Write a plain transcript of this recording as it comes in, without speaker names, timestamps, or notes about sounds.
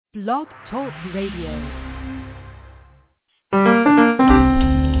Blog Talk Radio.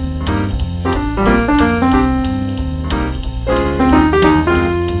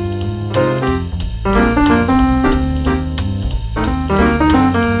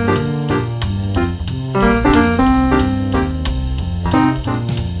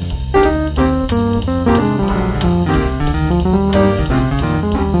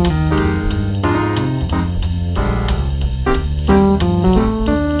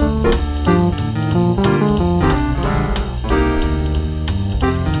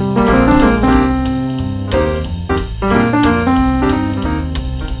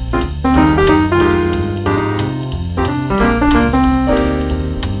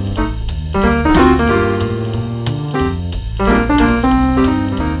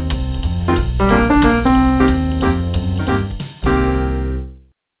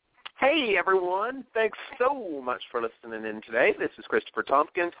 For listening in today. This is Christopher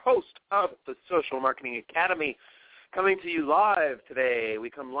Tompkins, host of the Social Marketing Academy, coming to you live today. We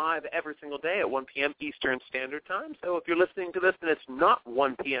come live every single day at 1 p.m. Eastern Standard Time. So if you're listening to this and it's not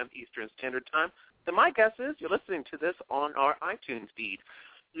 1 p.m. Eastern Standard Time, then my guess is you're listening to this on our iTunes feed.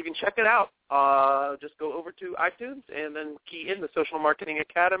 You can check it out. Just go over to iTunes and then key in the Social Marketing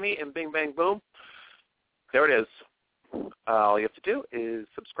Academy, and bing, bang, boom, there it is. All you have to do is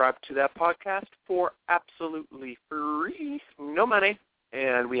subscribe to that podcast for absolutely free, no money,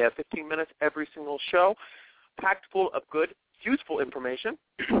 and we have 15 minutes every single show, packed full of good, useful information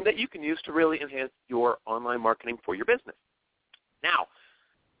that you can use to really enhance your online marketing for your business. Now,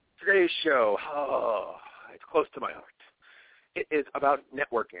 today's show, it's close to my heart. It is about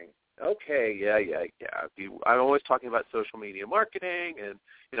networking. Okay, yeah. I'm always talking about social media marketing and,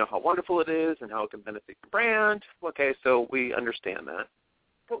 how wonderful it is and how it can benefit your brand. Okay, so we understand that.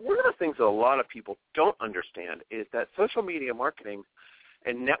 But one of the things that a lot of people don't understand is that social media marketing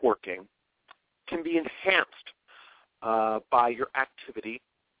and networking can be enhanced by your activity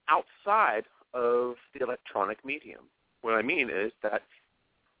outside of the electronic medium. What I mean is that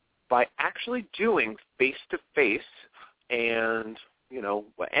by actually doing face-to-face and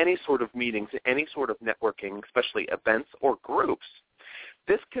any sort of meetings, any sort of networking, especially events or groups,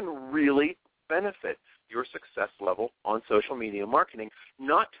 this can really benefit your success level on social media marketing,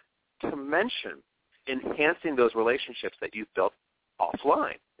 not to mention enhancing those relationships that you've built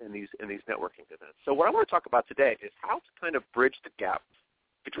offline in these networking events. So what I want to talk about today is how to kind of bridge the gap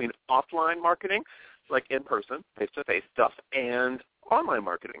between offline marketing, like in-person, face-to-face stuff, and online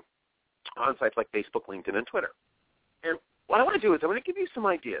marketing on sites like Facebook, LinkedIn, and Twitter. And what I want to do is I want to give you some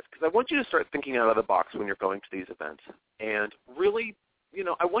ideas because I want you to start thinking out of the box when you're going to these events. And really,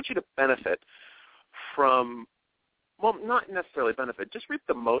 I want you to benefit from, well, not necessarily benefit, just reap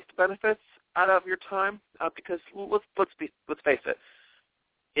the most benefits out of your time because let's face it.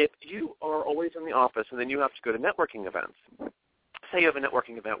 If you are always in the office and then you have to go to networking events, say you have a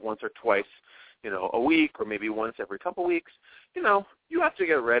networking event once or twice, a week or maybe once every couple weeks, you have to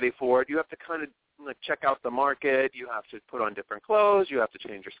get ready for it. You have to kind of check out the market. You have to put on different clothes. You have to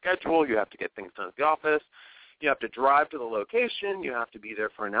change your schedule. You have to get things done at the office. You have to drive to the location. You have to be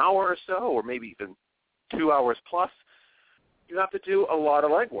there for an hour or so, or maybe even 2 hours plus. You have to do a lot of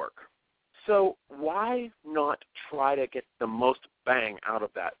legwork. So why not try to get the most bang out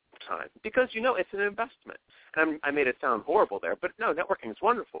of that time? Because, it's an investment. And I made it sound horrible there, but no, networking is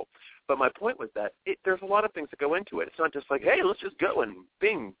wonderful. But my point was that there's a lot of things that go into it. It's not just like, hey, let's just go and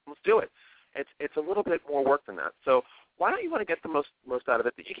bing, let's do it. It's a little bit more work than that. So why don't you want to get the most out of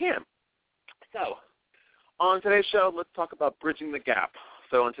it that you can? So on today's show, let's talk about bridging the gap.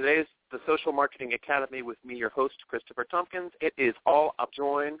 So on today's The Social Marketing Academy with me, your host, Christopher Tompkins, it is all about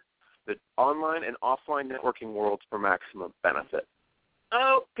join the online and offline networking worlds for maximum benefit.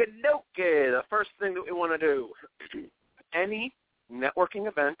 Okay, the first thing that we want to do, any networking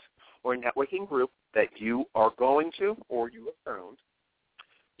event or networking group that you are going to or you have found,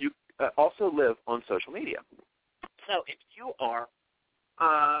 you also live on social media. So if you are,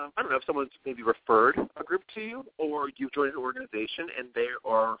 I don't know, if someone's maybe referred a group to you or you've joined an organization and there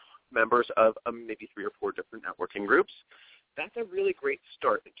are members of maybe 3 or 4 different networking groups, that's a really great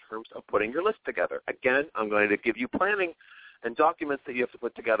start in terms of putting your list together. Again, I'm going to give you planning and documents that you have to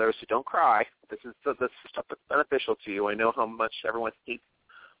put together, so don't cry. This is stuff that's beneficial to you. I know how much everyone hates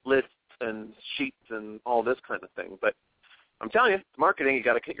lists and sheets and all this kind of thing, but I'm telling you, it's marketing. You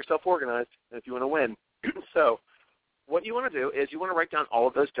got to get yourself organized if you want to win. So what you want to do is you want to write down all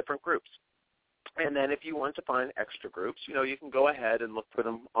of those different groups. And then if you want to find extra groups, you can go ahead and look for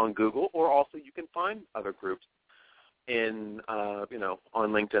them on Google, or also you can find other groups in, on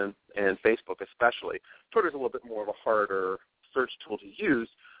LinkedIn and Facebook especially. Twitter's a little bit more of a harder search tool to use,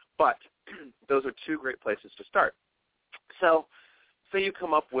 But those are two great places to start. So say you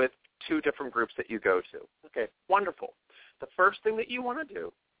come up with two different groups that you go to. Okay, wonderful. The first thing that you want to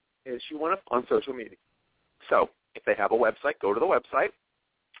do is you want to on social media. So if they have a website, go to the website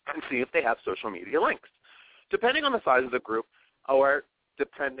and see if they have social media links. Depending on the size of the group or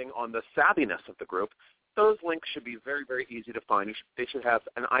depending on the savviness of the group, those links should be very, very easy to find. They should have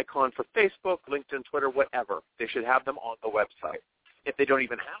an icon for Facebook, LinkedIn, Twitter, whatever. They should have them on the website. If they don't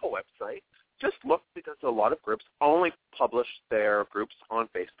even have a website, just look, because a lot of groups only publish their groups on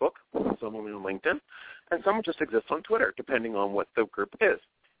Facebook, some on LinkedIn, and some just exist on Twitter, depending on what the group is.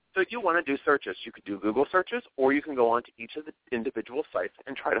 So you want to do searches. You could do Google searches, or you can go onto each of the individual sites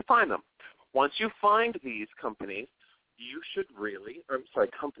and try to find them. Once you find these companies,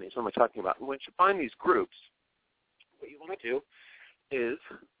 companies, what am I talking about? Once you find these groups, what you want to do is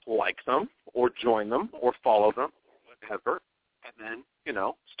like them or join them or follow them, whatever, and then,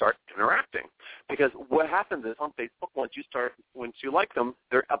 start interacting. Because what happens is on Facebook, once you like them,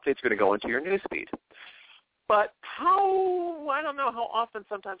 their updates are going to go into your newsfeed. But I don't know how often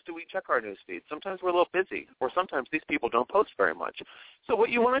sometimes do we check our newsfeed. Sometimes we're a little busy, or sometimes these people don't post very much. So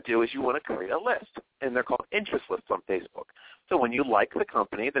what you want to do is you want to create a list, and they're called interest lists on Facebook. So when you like the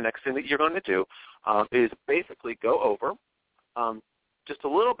company, the next thing that you're going to do is basically go over just a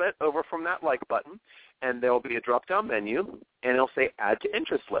little bit over from that like button, and there will be a drop-down menu, and it'll say Add to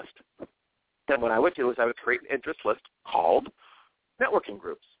Interest List. Then what I would do is I would create an interest list called Networking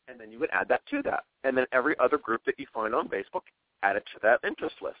Groups, and then you would add that to that. And then every other group that you find on Facebook, add it to that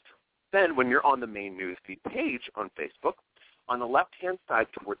interest list. Then when you're on the main newsfeed page on Facebook, on the left-hand side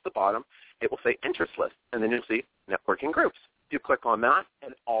towards the bottom, it will say Interest List, and then you'll see Networking Groups. You click on that,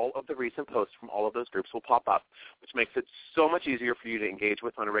 and all of the recent posts from all of those groups will pop up, which makes it so much easier for you to engage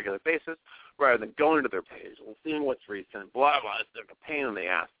with on a regular basis rather than going to their page and seeing what's recent, blah, blah. It's a pain in the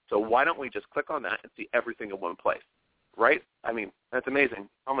ass. So why don't we just click on that and see everything in one place, right? I mean, that's amazing.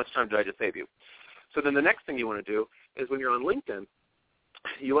 How much time did I just save you? So then the next thing you want to do is when you're on LinkedIn,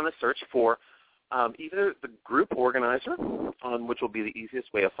 you want to search for either the group organizer, which will be the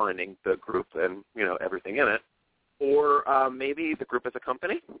easiest way of finding the group and, everything in it, or maybe the group as a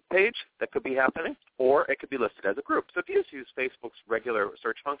company page that could be happening, or it could be listed as a group. So if you just use Facebook's regular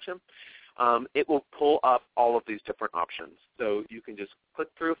search function, it will pull up all of these different options. So you can just click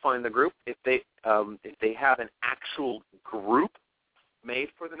through, find the group. If they have an actual group made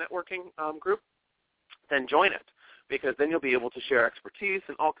for the networking group, then join it, because then you'll be able to share expertise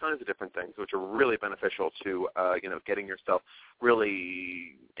and all kinds of different things, which are really beneficial to getting yourself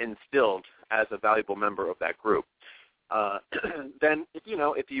really instilled as a valuable member of that group. Then if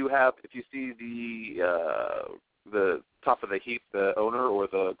you see the top of the heap, the owner or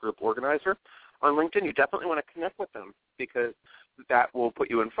the group organizer on LinkedIn, you definitely want to connect with them, because that will put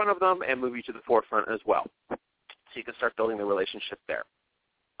you in front of them and move you to the forefront as well. So you can start building the relationship there.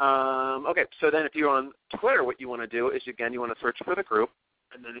 Okay, so then if you're on Twitter, what you want to do is, again, you want to search for the group,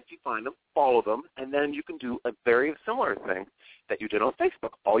 and then if you find them, follow them, and then you can do a very similar thing that you did on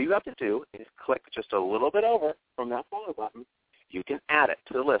Facebook. All you have to do is click just a little bit over from that follow button. You can add it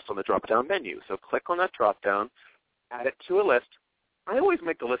to the list on the drop-down menu. So click on that drop-down, add it to a list. I always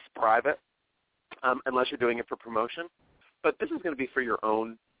make the list private unless you're doing it for promotion, but this is going to be for your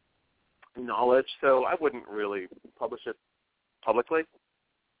own knowledge, so I wouldn't really publish it publicly.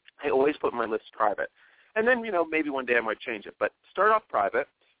 I always put my list private. And then, maybe one day I might change it. But start off private,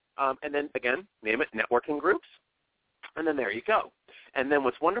 and then, again, name it Networking Groups, and then there you go. And then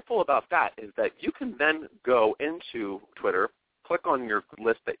what's wonderful about that is that you can then go into Twitter, click on your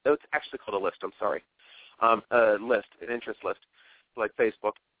list. It's actually called a list, I'm sorry. A list, an interest list, like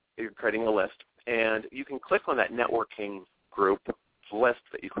Facebook. You're creating a list. And you can click on that networking group list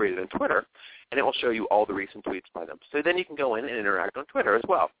that you created in Twitter, and it will show you all the recent tweets by them. So then you can go in and interact on Twitter as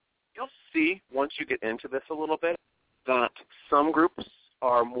well. You'll see, once you get into this a little bit, that some groups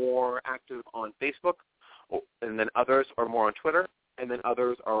are more active on Facebook, and then others are more on Twitter, and then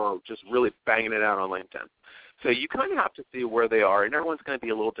others are just really banging it out on LinkedIn. So you kind of have to see where they are, and everyone's going to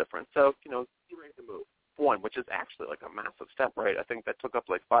be a little different. So, you ready to move. One, which is actually like a massive step, right? I think that took up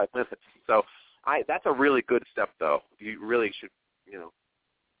like 5 minutes. So that's a really good step, though. You really should,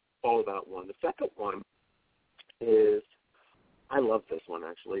 follow that one. The second one is, I love this one,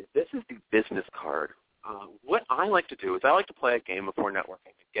 actually. This is the business card. What I like to do is I like to play a game before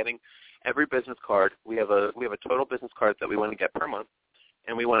networking. Getting every business card, we have a total business cards that we want to get per month,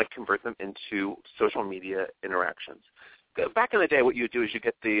 and we want to convert them into social media interactions. Back in the day, what you would do is you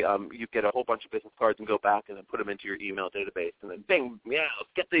get a whole bunch of business cards and go back and then put them into your email database, and then bing, yeah, let's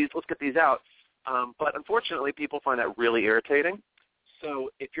get these out. But unfortunately, people find that really irritating. So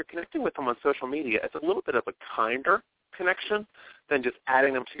if you're connecting with them on social media, it's a little bit of a kinder connection than just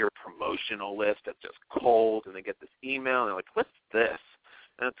adding them to your promotional list that's just cold, and they get this email, and they're like, what's this?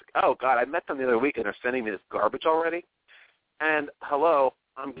 And it's like, oh, God, I met them the other week, and they're sending me this garbage already. And, hello,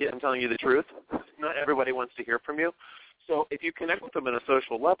 I'm telling you the truth. Not everybody wants to hear from you. So if you connect with them at a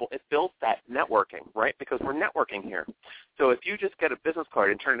social level, it builds that networking, right? Because we're networking here. So if you just get a business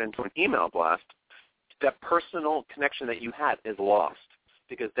card and turn it into an email blast, that personal connection that you had is lost,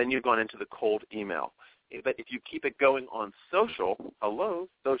 because then you've gone into the cold email. But if you keep it going on social, hello,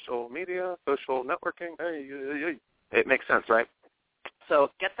 social media, social networking, it makes sense, right?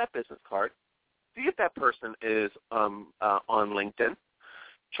 So get that business card. See if that person is on LinkedIn.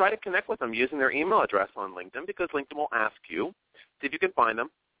 Try to connect with them using their email address on LinkedIn, because LinkedIn will ask you, see if you can find them,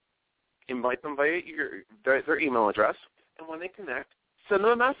 invite them via their email address, and when they connect, send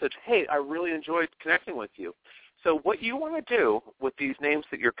them a message. Hey, I really enjoyed connecting with you. So what you want to do with these names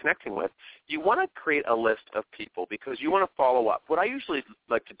that you're connecting with, you want to create a list of people, because you want to follow up. What I usually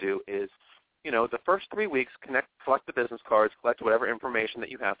like to do is, the first 3 weeks, collect the business cards, collect whatever information that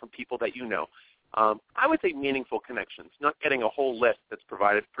you have from people that you know. I would say meaningful connections, not getting a whole list that's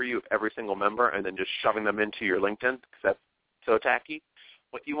provided for you of every single member and then just shoving them into your LinkedIn, because that's so tacky.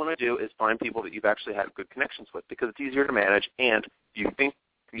 What you want to do is find people that you've actually had good connections with, because it's easier to manage, and you think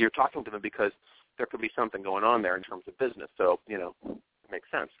you're talking to them because there could be something going on there in terms of business. So, it makes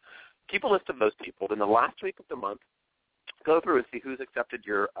sense. Keep a list of those people. Then the last week of the month, go through and see who's accepted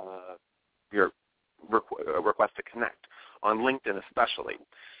your request to connect, on LinkedIn especially.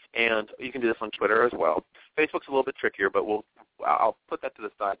 And you can do this on Twitter as well. Facebook's a little bit trickier, but I'll put that to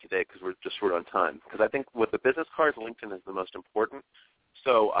the side today because we're just short on time. Because I think with the business cards, LinkedIn is the most important.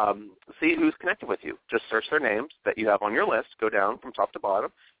 So see who's connected with you. Just search their names that you have on your list, go down from top to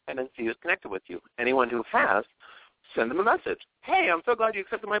bottom, and then see who's connected with you. Anyone who has, send them a message. Hey, I'm so glad you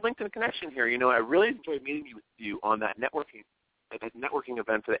accepted my LinkedIn connection here. I really enjoyed meeting you on that networking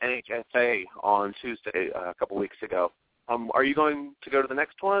event for the NHSA on Tuesday a couple weeks ago. Are you going to go to the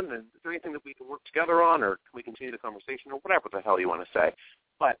next one? And is there anything that we can work together on, or can we continue the conversation, or whatever the hell you want to say?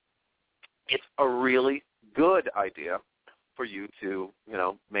 But it's a really good idea for you to,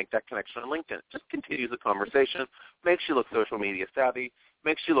 make that connection on LinkedIn. Just continues the conversation, makes you look social media savvy,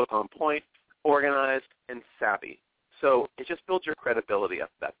 makes you look on point, organized, and savvy. So it just builds your credibility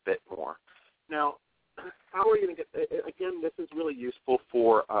up that bit more. Now, how are you going to get, again, this is really useful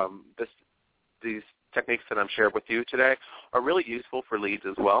for these techniques that I'm sharing with you today are really useful for leads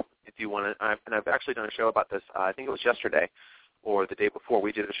as well. If you want to, and I've actually done a show about this, I think it was yesterday or the day before,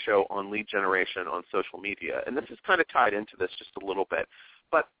 we did a show on lead generation on social media. And this is kind of tied into this just a little bit.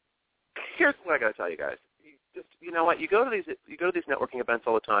 But here's what I got to tell you guys. You know what? You go to these networking events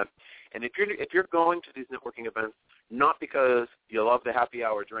all the time, and if you're going to these networking events not because you love the happy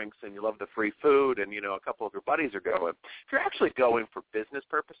hour drinks and you love the free food and a couple of your buddies are going, if you're actually going for business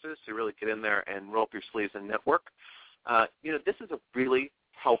purposes to really get in there and roll up your sleeves and network, this is a really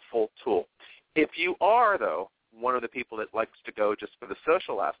helpful tool. If you are, though, one of the people that likes to go just for the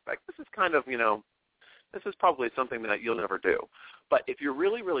social aspect, this is kind of this is probably something that you'll never do. But if you're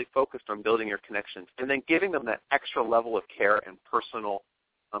really, really focused on building your connections and then giving them that extra level of care and personal,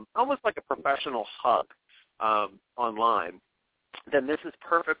 almost like a professional hug online, then this is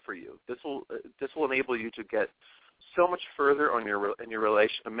perfect for you. This will enable you to get so much further on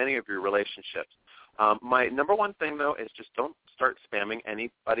many of your relationships. My number one thing, though, is just don't start spamming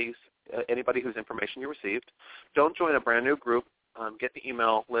anybody whose information you received. Don't join a brand new group. Get the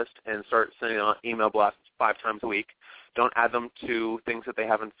email list and start sending out email blasts 5 times a week. Don't add them to things that they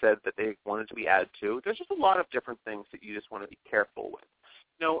haven't said that they wanted to be added to. There's just a lot of different things that you just want to be careful with.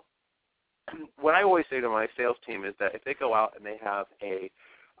 What I always say to my sales team is that if they go out and they have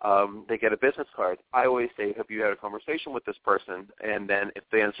they get a business card, I always say, have you had a conversation with this person? And then if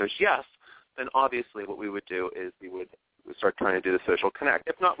the answer is yes, then obviously what we would do is we would start trying to do the social connect.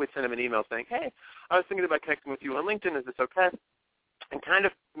 If not, we'd send them an email saying, hey, I was thinking about connecting with you on LinkedIn. Is this okay? And kind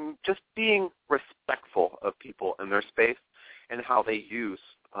of just being respectful of people and their space and how they use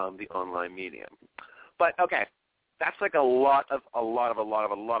the online medium. But, okay, that's like a lot of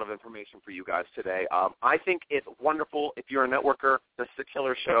information for you guys today. I think it's wonderful. If you're a networker, this is a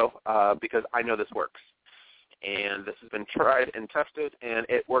killer show because I know this works. And this has been tried and tested, and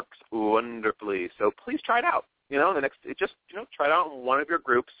it works wonderfully. So please try it out. Try it out in one of your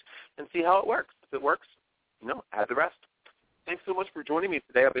groups and see how it works. If it works, add the rest. Thanks so much for joining me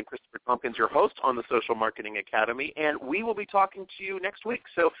today. I've been Christopher Tompkins, your host on the Social Marketing Academy, and we will be talking to you next week.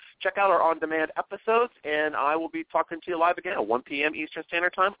 So check out our on-demand episodes, and I will be talking to you live again at 1 p.m. Eastern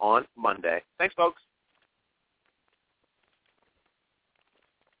Standard Time on Monday. Thanks, folks.